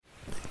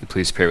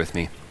Please pray with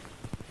me.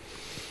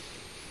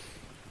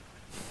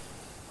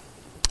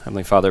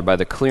 Heavenly Father, by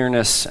the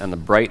clearness and the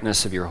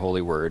brightness of your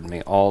holy word,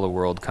 may all the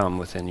world come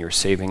within your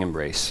saving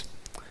embrace.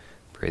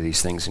 Pray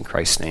these things in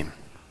Christ's name.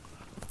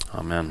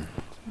 Amen.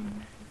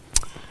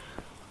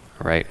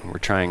 All right, we're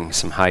trying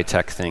some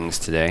high-tech things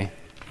today.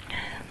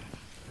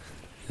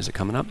 Is it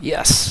coming up?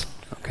 Yes.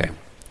 Okay.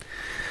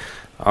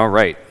 All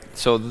right.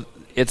 So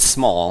it's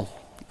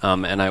small,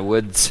 and I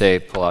would say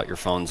pull out your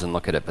phones and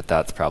look at it, but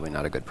that's probably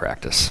not a good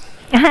practice.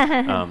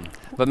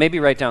 But maybe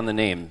write down the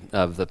name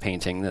of the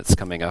painting that's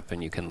coming up,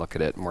 and you can look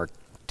at it in more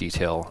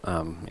detail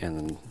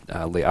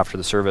after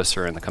the service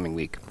or in the coming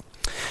week.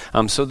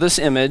 So this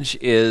image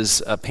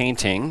is a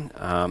painting.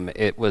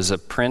 It was a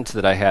print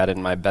that I had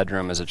in my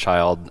bedroom as a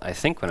child, I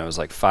think when I was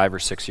like 5 or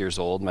 6 years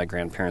old. My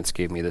grandparents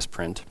gave me this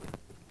print.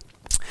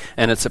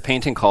 And it's a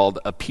painting called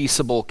A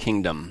Peaceable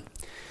Kingdom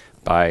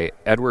by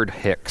Edward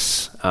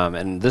Hicks.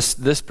 And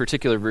this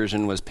particular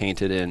version was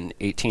painted in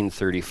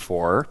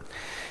 1834.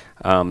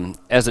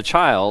 As a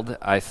child,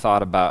 I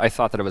thought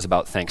that it was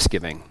about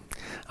Thanksgiving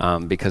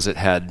because it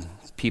had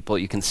people,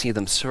 you can see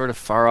them sort of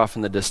far off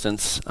in the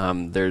distance.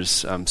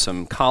 There's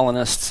some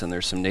colonists and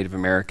there's some Native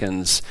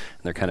Americans,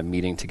 and they're kind of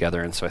meeting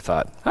together, and so I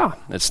thought,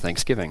 it's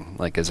Thanksgiving,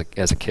 like as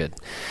a kid.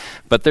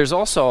 But there's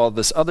also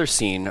this other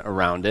scene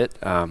around it,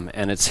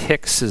 and it's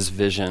Hicks's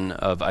vision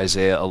of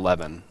Isaiah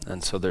 11.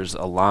 And so there's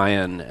a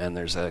lion, and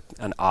there's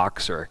an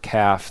ox or a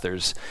calf,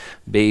 there's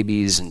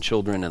babies and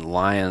children and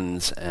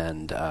lions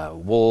and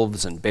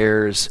wolves and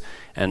bears,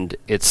 and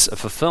it's a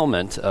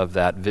fulfillment of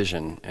that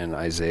vision in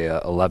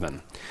Isaiah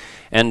 11.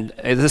 And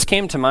this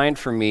came to mind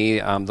for me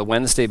the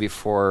Wednesday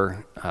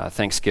before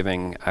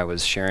Thanksgiving. I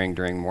was sharing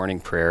during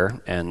morning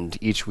prayer, and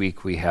each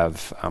week we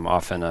have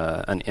often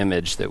an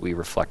image that we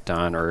reflect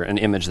on, or an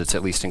image that's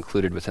at least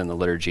included within the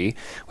liturgy,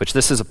 which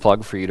this is a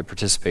plug for you to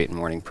participate in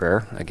morning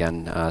prayer.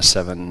 Again,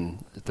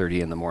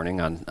 7:30 in the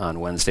morning on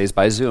Wednesdays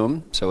by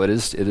Zoom, so it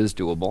is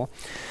doable.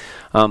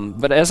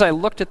 But as I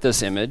looked at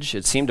this image,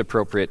 it seemed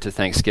appropriate to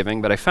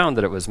Thanksgiving, but I found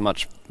that it was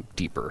much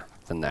deeper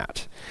than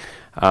that.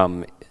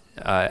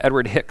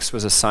 Edward Hicks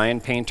was a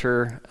sign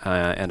painter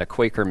and a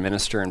Quaker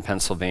minister in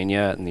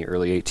Pennsylvania in the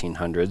early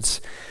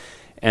 1800s.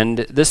 And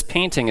this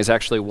painting is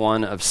actually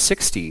one of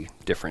 60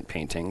 different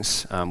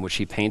paintings, which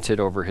he painted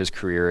over his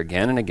career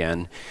again and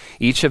again,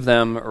 each of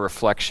them a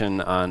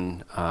reflection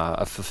on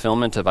a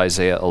fulfillment of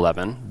Isaiah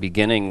 11,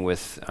 beginning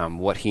with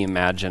what he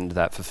imagined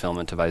that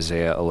fulfillment of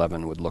Isaiah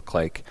 11 would look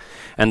like,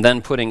 and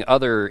then putting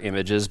other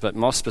images, but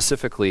most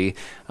specifically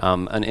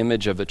an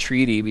image of a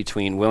treaty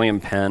between William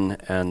Penn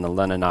and the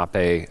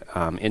Lenape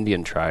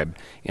Indian tribe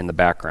in the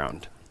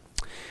background.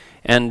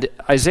 And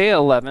Isaiah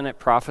 11, it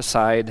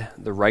prophesied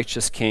the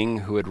righteous king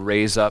who would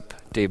raise up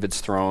David's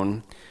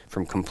throne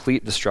from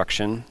complete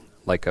destruction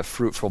like a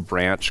fruitful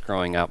branch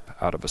growing up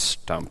out of a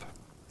stump.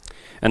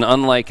 And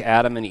unlike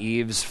Adam and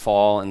Eve's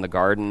fall in the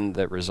garden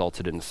that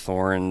resulted in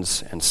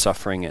thorns and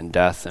suffering and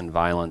death and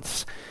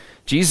violence,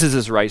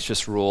 Jesus'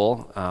 righteous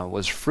rule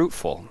was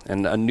fruitful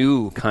and a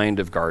new kind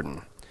of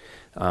garden.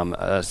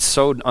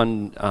 So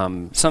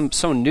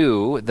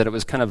new that it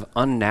was kind of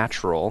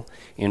unnatural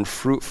in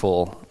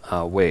fruitful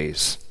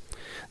ways.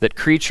 That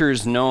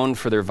creatures known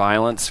for their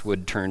violence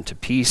would turn to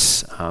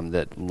peace,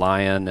 that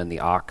lion and the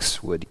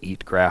ox would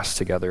eat grass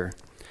together.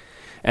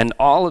 And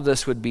all of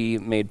this would be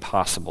made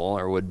possible,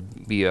 or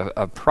would be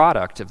a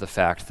product of the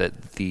fact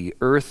that the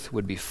earth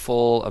would be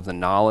full of the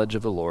knowledge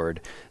of the Lord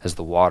as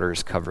the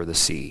waters cover the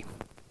sea.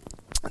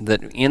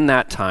 That in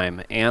that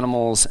time,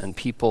 animals and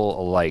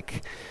people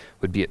alike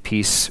would be at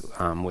peace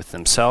with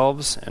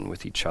themselves and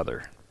with each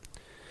other.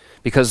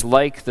 Because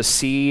like the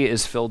sea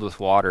is filled with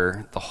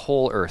water, the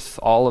whole earth,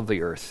 all of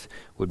the earth,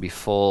 would be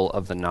full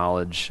of the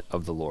knowledge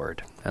of the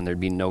Lord. And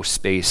there'd be no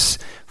space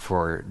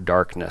for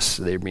darkness.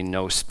 There'd be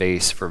no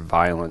space for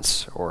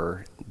violence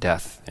or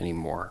death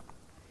anymore.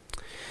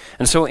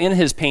 And so in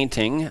his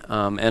painting,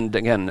 and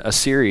again, a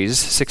series,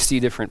 60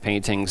 different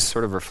paintings,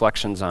 sort of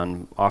reflections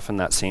on often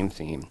that same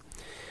theme,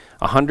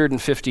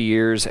 150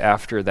 years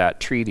after that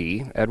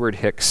treaty, Edward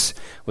Hicks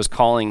was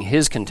calling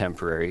his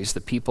contemporaries,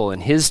 the people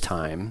in his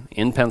time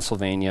in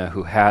Pennsylvania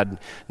who had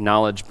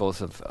knowledge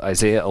both of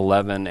Isaiah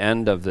 11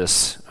 and of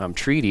this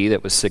treaty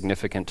that was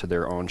significant to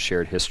their own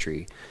shared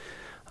history,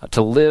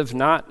 to live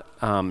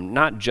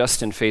not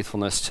just in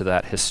faithfulness to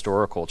that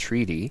historical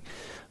treaty,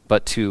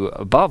 but to,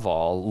 above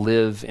all,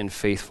 live in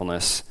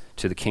faithfulness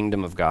to the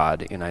kingdom of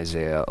God in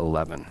Isaiah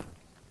 11.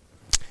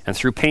 And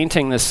through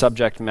painting this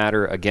subject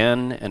matter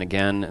again and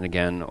again and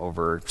again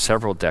over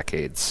several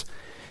decades,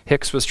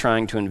 Hicks was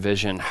trying to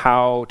envision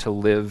how to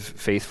live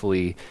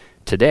faithfully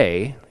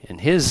today, in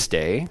his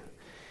day,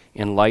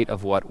 in light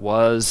of what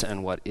was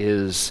and what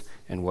is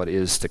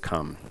to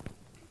come.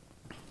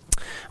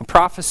 A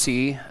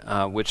prophecy,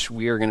 which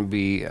we are going to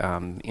be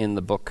in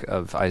the book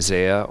of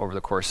Isaiah over the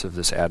course of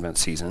this Advent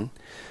season,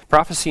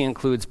 prophecy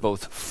includes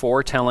both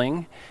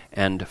foretelling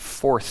and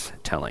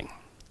forthtelling.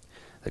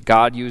 That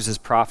God uses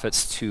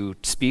prophets to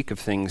speak of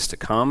things to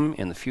come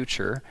in the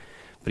future,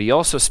 But he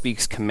also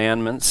speaks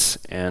commandments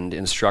and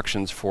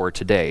instructions for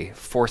today,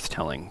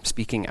 forthtelling,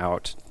 speaking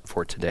out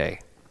for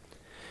today.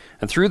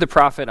 And through the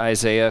prophet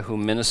Isaiah, who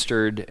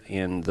ministered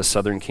in the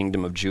southern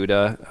kingdom of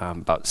Judah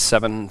about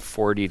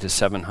 740 to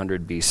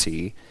 700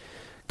 BC,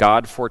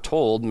 God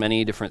foretold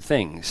many different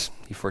things.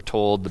 He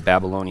foretold the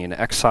Babylonian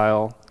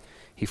exile.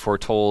 He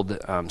foretold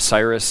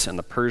Cyrus and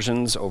the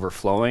Persians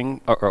overthrowing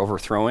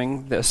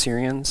the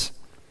Assyrians.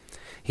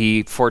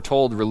 He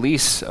foretold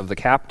release of the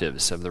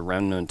captives, of the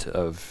remnant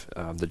of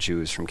the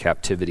Jews from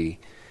captivity,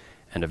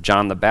 and of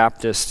John the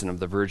Baptist, and of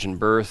the virgin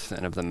birth,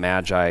 and of the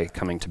Magi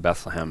coming to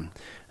Bethlehem,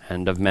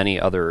 and of many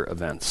other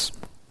events.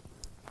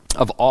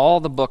 Of all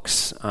the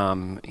books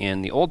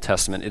in the Old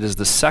Testament, it is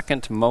the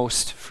second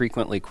most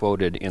frequently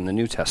quoted in the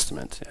New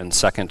Testament, and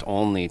second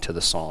only to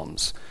the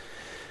Psalms.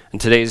 And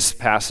today's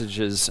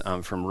passages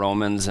from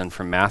Romans and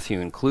from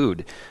Matthew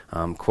include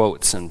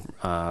quotes and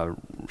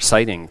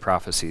citing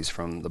prophecies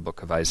from the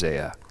book of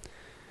Isaiah.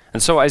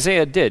 And so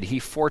Isaiah did. He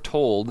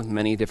foretold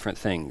many different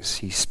things.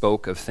 He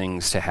spoke of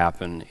things to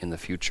happen in the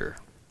future.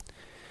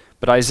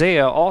 But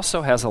Isaiah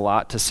also has a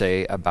lot to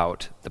say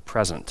about the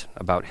present,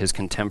 about his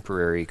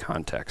contemporary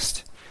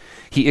context.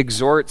 He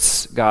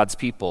exhorts God's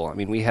people. I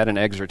mean, we had an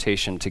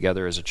exhortation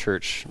together as a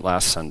church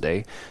last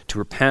Sunday to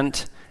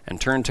repent and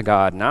turn to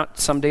God, not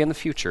someday in the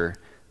future,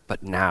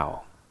 but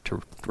now.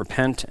 To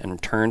repent and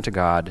turn to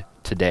God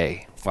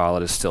today, while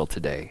it is still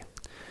today.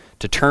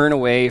 To turn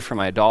away from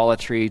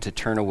idolatry, to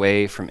turn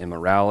away from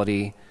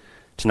immorality,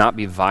 to not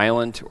be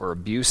violent or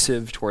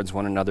abusive towards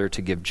one another,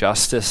 to give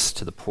justice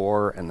to the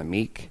poor and the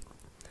meek.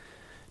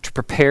 To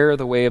prepare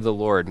the way of the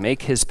Lord,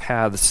 make his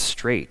paths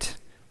straight.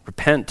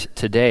 Repent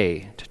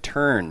today, to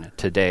turn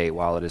today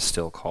while it is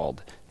still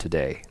called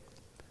today.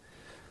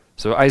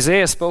 So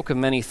Isaiah spoke of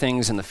many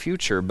things in the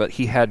future, but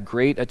he had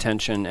great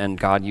attention and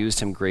God used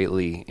him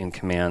greatly in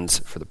commands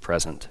for the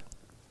present.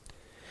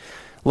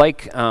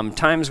 Like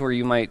times where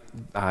you might,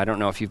 I don't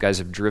know if you guys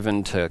have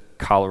driven to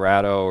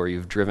Colorado or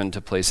you've driven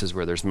to places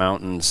where there's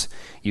mountains,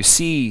 you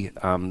see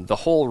the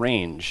whole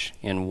range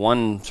in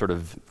one sort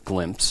of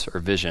glimpse or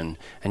vision,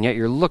 and yet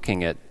you're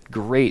looking at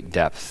great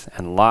depth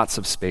and lots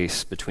of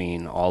space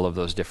between all of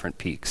those different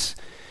peaks.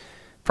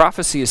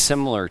 Prophecy is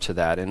similar to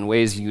that in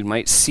ways you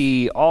might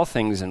see all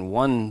things in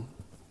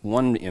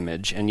one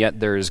image, and yet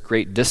there is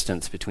great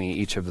distance between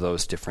each of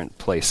those different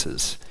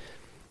places.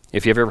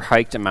 If you've ever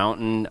hiked a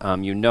mountain,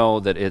 you know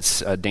that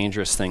it's a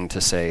dangerous thing to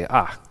say,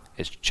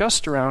 it's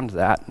just around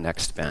that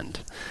next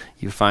bend.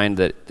 You find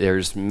that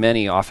there's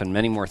often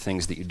many more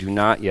things that you do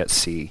not yet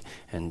see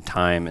in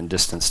time and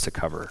distance to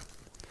cover.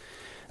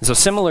 And so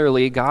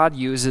similarly, God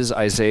uses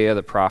Isaiah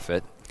the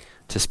prophet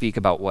to speak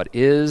about what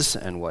is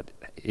and what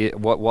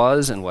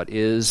was and what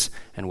is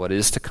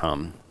to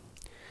come.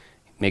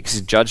 He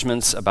makes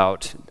judgments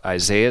about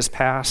Isaiah's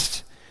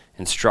past,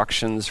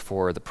 instructions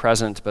for the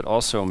present, but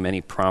also many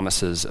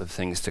promises of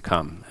things to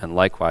come, and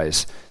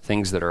likewise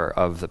things that are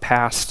of the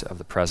past, of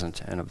the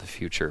present, and of the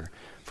future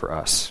for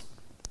us.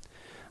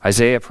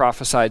 Isaiah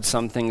prophesied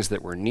some things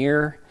that were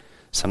near,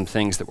 some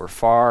things that were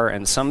far,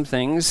 and some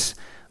things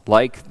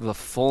like the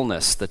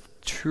fullness, the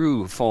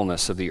true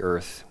fullness of the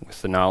earth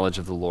with the knowledge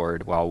of the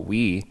Lord, while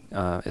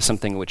is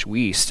something which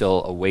we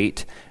still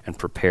await and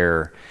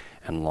prepare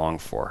and long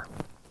for.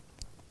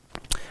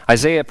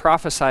 Isaiah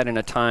prophesied in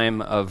a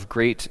time of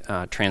great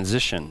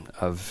transition,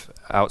 of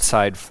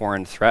outside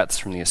foreign threats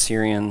from the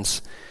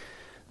Assyrians,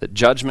 that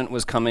judgment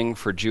was coming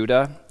for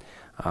Judah.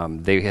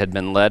 They had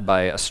been led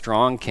by a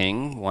strong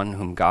king, one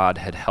whom God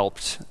had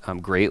helped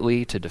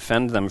greatly to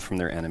defend them from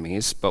their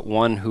enemies, but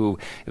one who,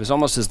 it was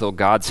almost as though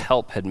God's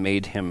help had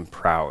made him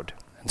proud.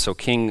 And so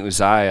King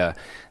Uzziah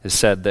is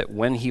said that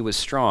when he was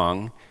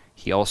strong,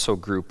 he also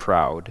grew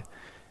proud,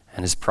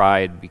 and his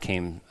pride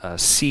became a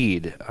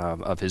seed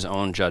of his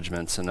own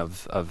judgments and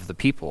of the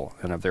people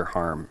and of their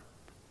harm.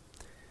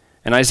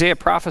 And Isaiah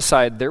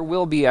prophesied there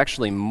will be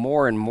actually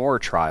more and more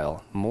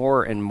trial,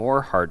 more and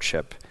more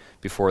hardship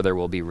before there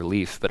will be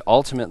relief, but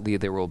ultimately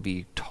there will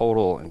be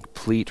total and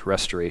complete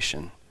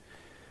restoration.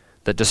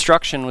 That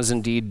destruction was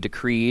indeed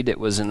decreed, it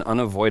was an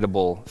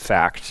unavoidable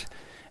fact,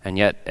 and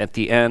yet at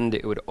the end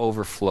it would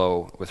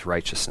overflow with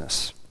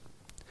righteousness.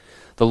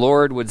 The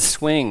Lord would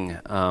swing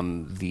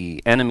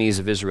the enemies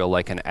of Israel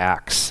like an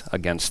axe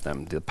against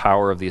them. The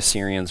power of the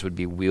Assyrians would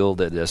be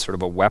wielded as sort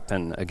of a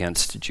weapon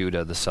against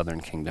Judah, the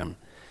southern kingdom.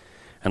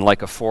 And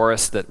like a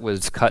forest that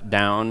was cut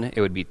down,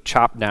 it would be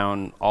chopped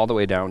down all the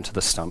way down to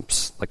the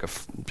stumps, like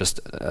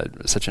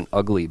such an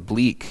ugly,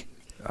 bleak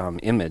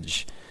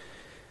image.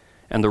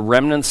 And the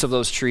remnants of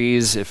those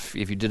trees, if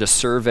you did a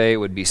survey,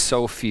 would be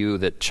so few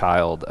that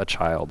a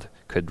child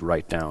could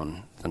write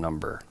down the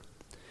number.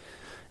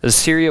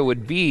 Assyria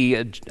would be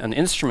an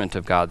instrument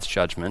of God's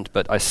judgment,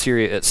 but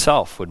Assyria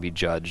itself would be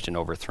judged and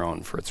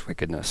overthrown for its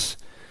wickedness.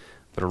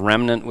 But a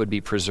remnant would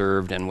be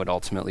preserved and would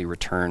ultimately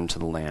return to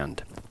the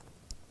land.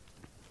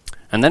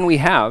 And then we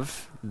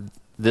have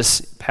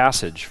this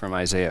passage from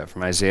Isaiah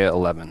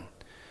 11.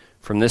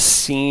 From this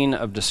scene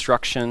of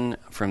destruction,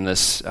 from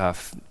this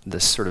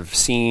sort of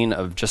scene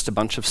of just a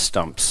bunch of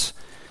stumps,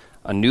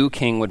 a new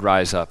king would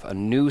rise up, a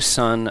new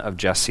son of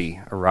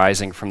Jesse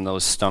arising from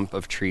those stump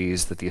of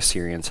trees that the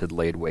Assyrians had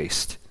laid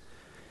waste.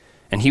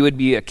 And he would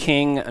be a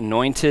king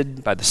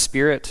anointed by the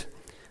Spirit,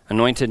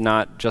 anointed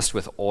not just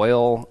with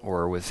oil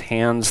or with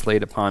hands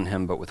laid upon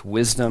him, but with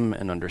wisdom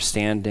and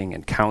understanding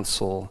and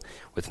counsel,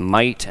 with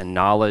might and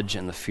knowledge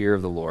and the fear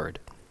of the Lord.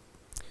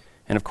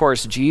 And of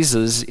course,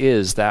 Jesus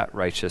is that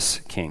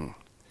righteous king.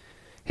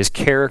 His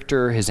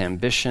character, his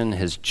ambition,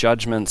 his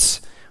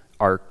judgments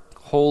are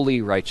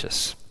wholly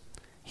righteous.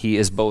 He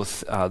is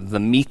both the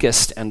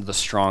meekest and the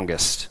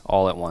strongest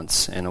all at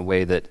once in a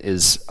way that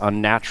is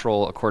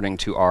unnatural according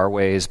to our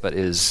ways, but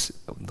is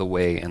the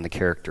way and the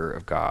character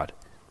of God.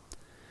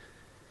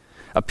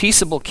 A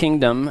Peaceable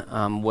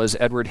Kingdom was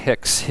Edward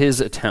Hicks, his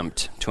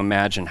attempt to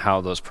imagine how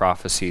those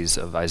prophecies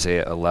of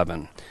Isaiah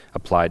 11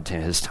 applied to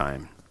his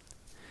time.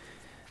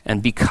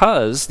 And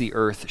because the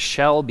earth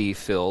shall be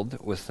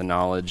filled with the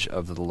knowledge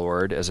of the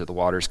Lord as the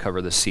waters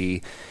cover the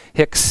sea,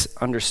 Hicks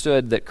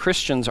understood that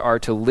Christians are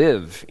to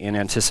live in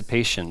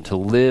anticipation, to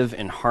live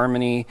in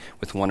harmony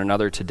with one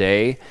another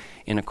today,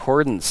 in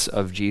accordance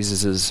of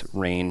Jesus'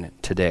 reign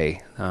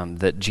today.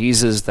 That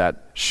Jesus,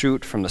 that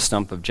shoot from the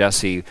stump of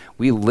Jesse,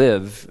 we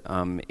live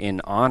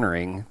in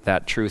honoring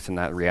that truth and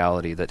that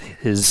reality, that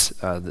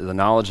the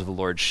knowledge of the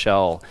Lord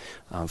shall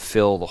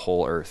fill the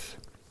whole earth.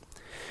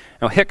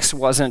 Now, Hicks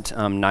wasn't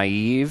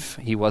naive.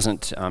 He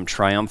wasn't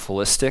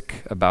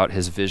triumphalistic about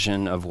his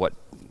vision of what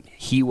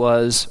he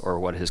was or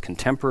what his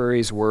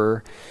contemporaries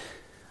were.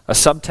 A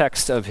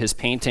subtext of his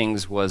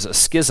paintings was a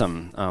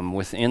schism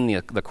within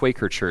the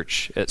Quaker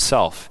church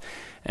itself,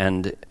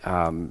 and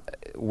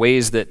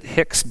ways that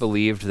Hicks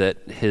believed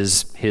that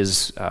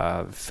his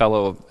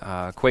fellow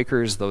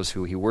Quakers, those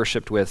who he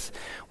worshipped with,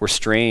 were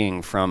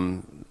straying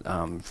from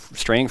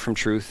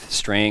truth,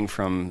 straying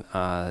from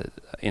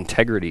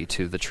integrity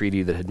to the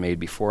treaty that had made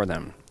before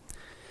them.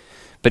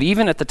 But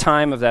even at the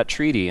time of that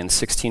treaty in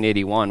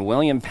 1681,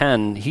 William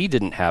Penn, he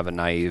didn't have a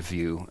naive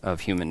view of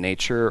human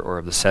nature or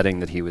of the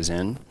setting that he was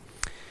in.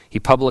 He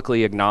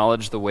publicly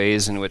acknowledged the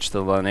ways in which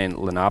the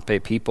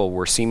Lenape people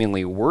were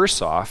seemingly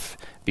worse off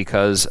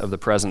because of the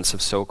presence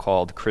of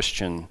so-called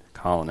Christian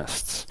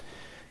colonists.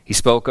 He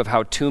spoke of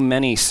how too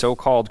many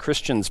so-called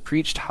Christians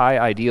preached high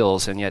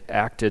ideals and yet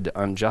acted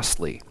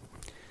unjustly.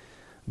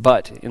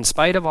 But in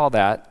spite of all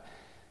that,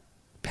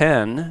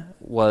 Penn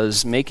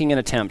was making an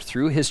attempt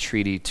through his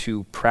treaty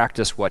to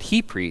practice what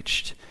he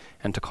preached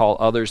and to call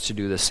others to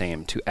do the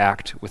same, to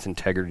act with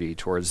integrity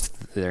towards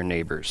their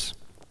neighbors.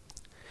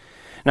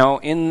 Now,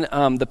 in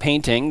the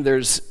painting,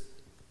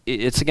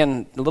 it's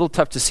again a little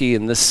tough to see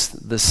in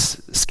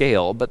this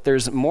scale, but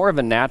there's more of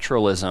a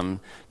naturalism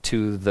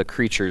to the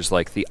creatures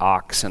like the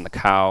ox and the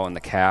cow and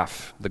the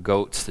calf, the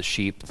goats, the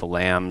sheep, the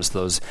lambs,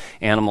 those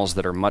animals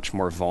that are much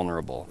more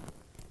vulnerable.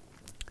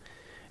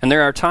 And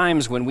there are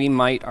times when we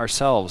might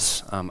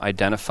ourselves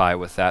identify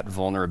with that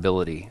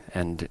vulnerability,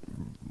 and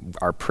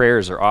our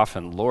prayers are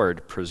often,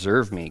 Lord,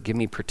 preserve me, give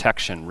me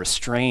protection,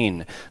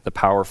 restrain the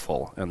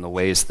powerful in the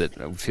ways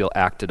that feel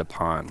acted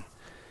upon.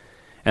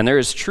 And there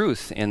is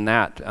truth in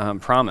that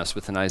promise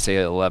within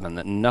Isaiah 11,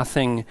 that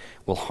nothing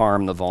will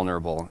harm the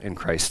vulnerable in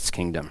Christ's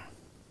kingdom.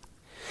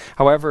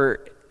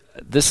 However,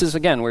 this is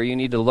again where you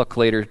need to look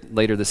later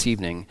this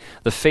evening.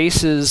 The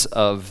faces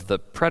of the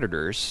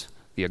predators,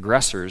 the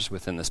aggressors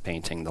within this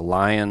painting, the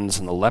lions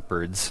and the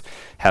leopards,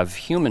 have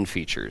human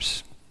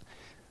features.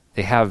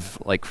 They have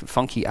like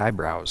funky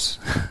eyebrows.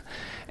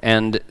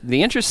 And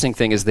the interesting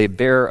thing is they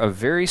bear a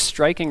very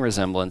striking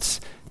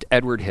resemblance to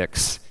Edward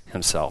Hicks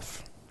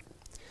himself.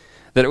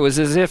 That it was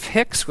as if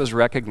Hicks was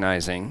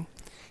recognizing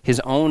his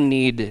own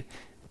need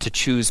to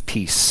choose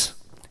peace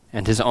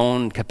and his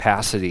own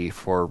capacity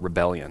for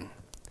rebellion.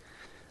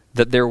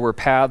 That there were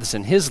paths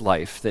in his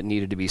life that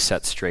needed to be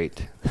set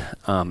straight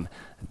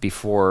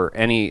before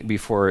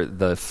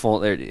the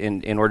full,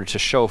 in order to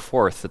show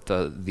forth that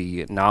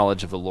the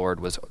knowledge of the Lord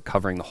was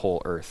covering the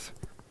whole earth.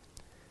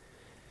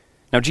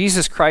 Now,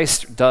 Jesus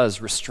Christ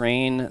does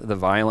restrain the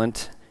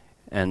violent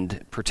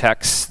and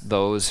protects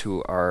those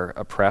who are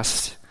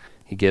oppressed.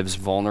 He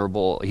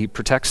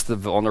protects the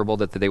vulnerable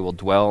that they will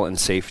dwell in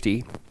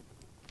safety.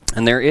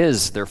 And there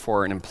is,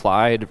 therefore, an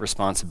implied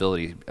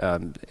responsibility,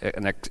 an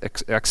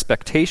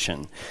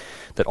expectation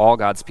that all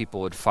God's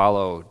people would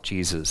follow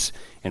Jesus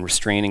in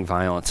restraining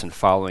violence and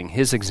following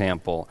his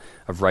example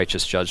of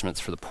righteous judgments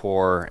for the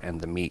poor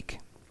and the meek.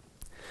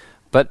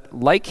 But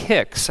like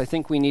Hicks, I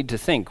think we need to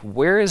think,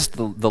 where is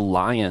the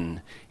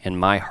lion in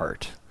my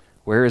heart?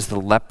 Where is the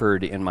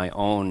leopard in my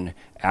own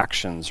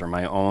actions or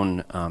my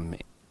own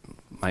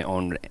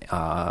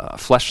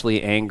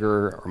fleshly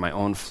anger or my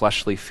own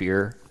fleshly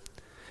fear?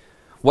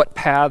 What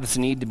paths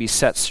need to be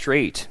set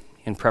straight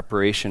in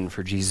preparation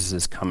for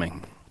Jesus'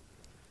 coming?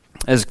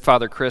 As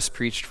Father Chris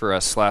preached for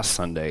us last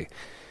Sunday,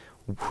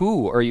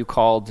 who are you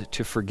called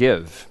to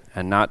forgive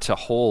and not to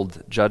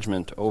hold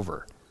judgment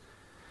over?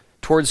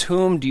 Towards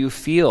whom do you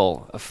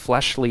feel a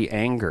fleshly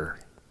anger?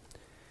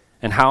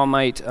 And how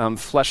might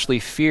fleshly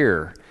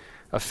fear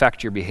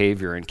affect your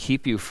behavior and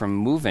keep you from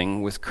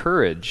moving with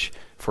courage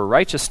for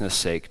righteousness'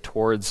 sake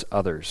towards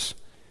others.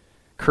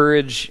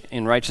 Courage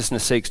in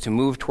righteousness' sake to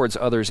move towards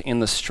others in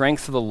the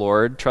strength of the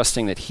Lord,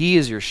 trusting that He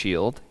is your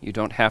shield. You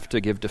don't have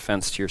to give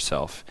defense to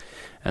yourself,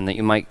 and that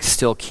you might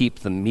still keep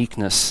the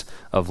meekness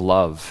of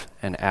love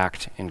and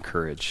act in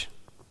courage.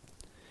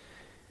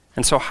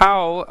 And so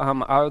how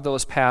are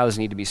those paths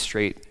need to be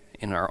straight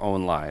in our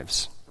own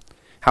lives?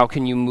 How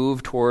can you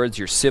move towards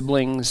your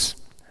siblings?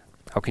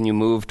 How can you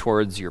move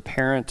towards your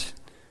parent,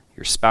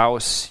 your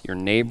spouse, your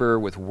neighbor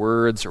with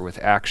words or with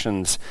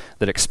actions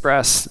that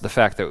express the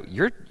fact that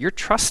you're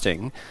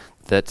trusting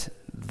that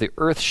the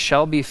earth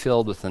shall be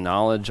filled with the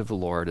knowledge of the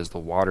Lord as the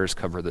waters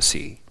cover the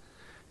sea?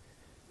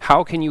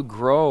 How can you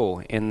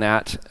grow in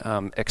that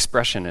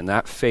expression, in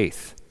that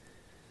faith?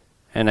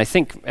 And I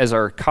think as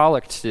our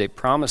collect today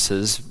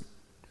promises,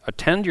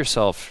 turn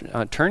yourself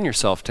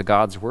to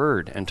God's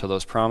word and to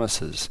those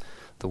promises,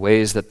 the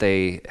ways that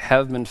they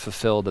have been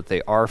fulfilled, that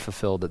they are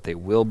fulfilled, that they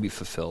will be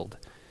fulfilled.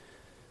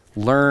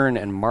 Learn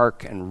and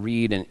mark and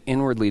read and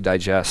inwardly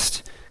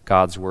digest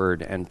God's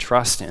word and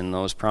trust in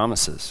those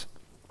promises.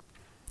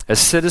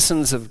 As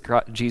citizens of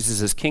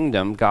Jesus'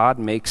 kingdom, God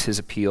makes his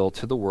appeal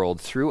to the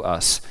world through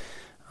us,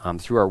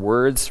 through our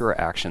words, through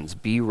our actions.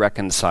 Be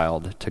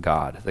reconciled to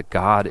God, that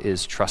God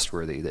is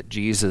trustworthy, that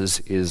Jesus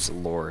is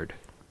Lord.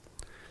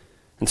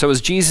 And so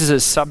as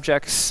Jesus'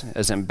 subjects,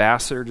 as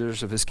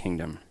ambassadors of his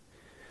kingdom,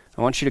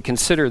 I want you to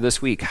consider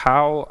this week,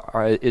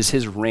 how is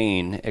his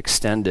reign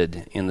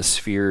extended in the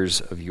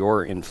spheres of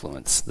your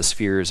influence, the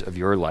spheres of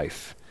your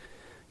life,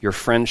 your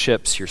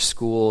friendships, your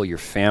school, your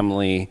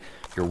family,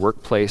 your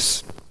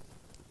workplace?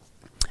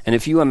 And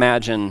if you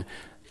imagine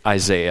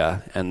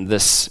Isaiah and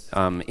this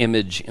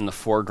image in the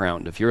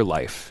foreground of your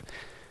life,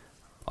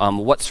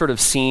 what sort of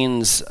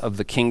scenes of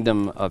the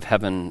kingdom of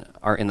heaven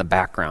are in the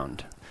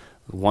background?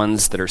 The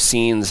ones that are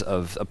scenes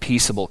of a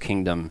peaceable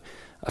kingdom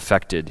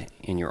affected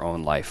in your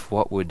own life,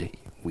 what would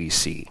we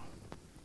see?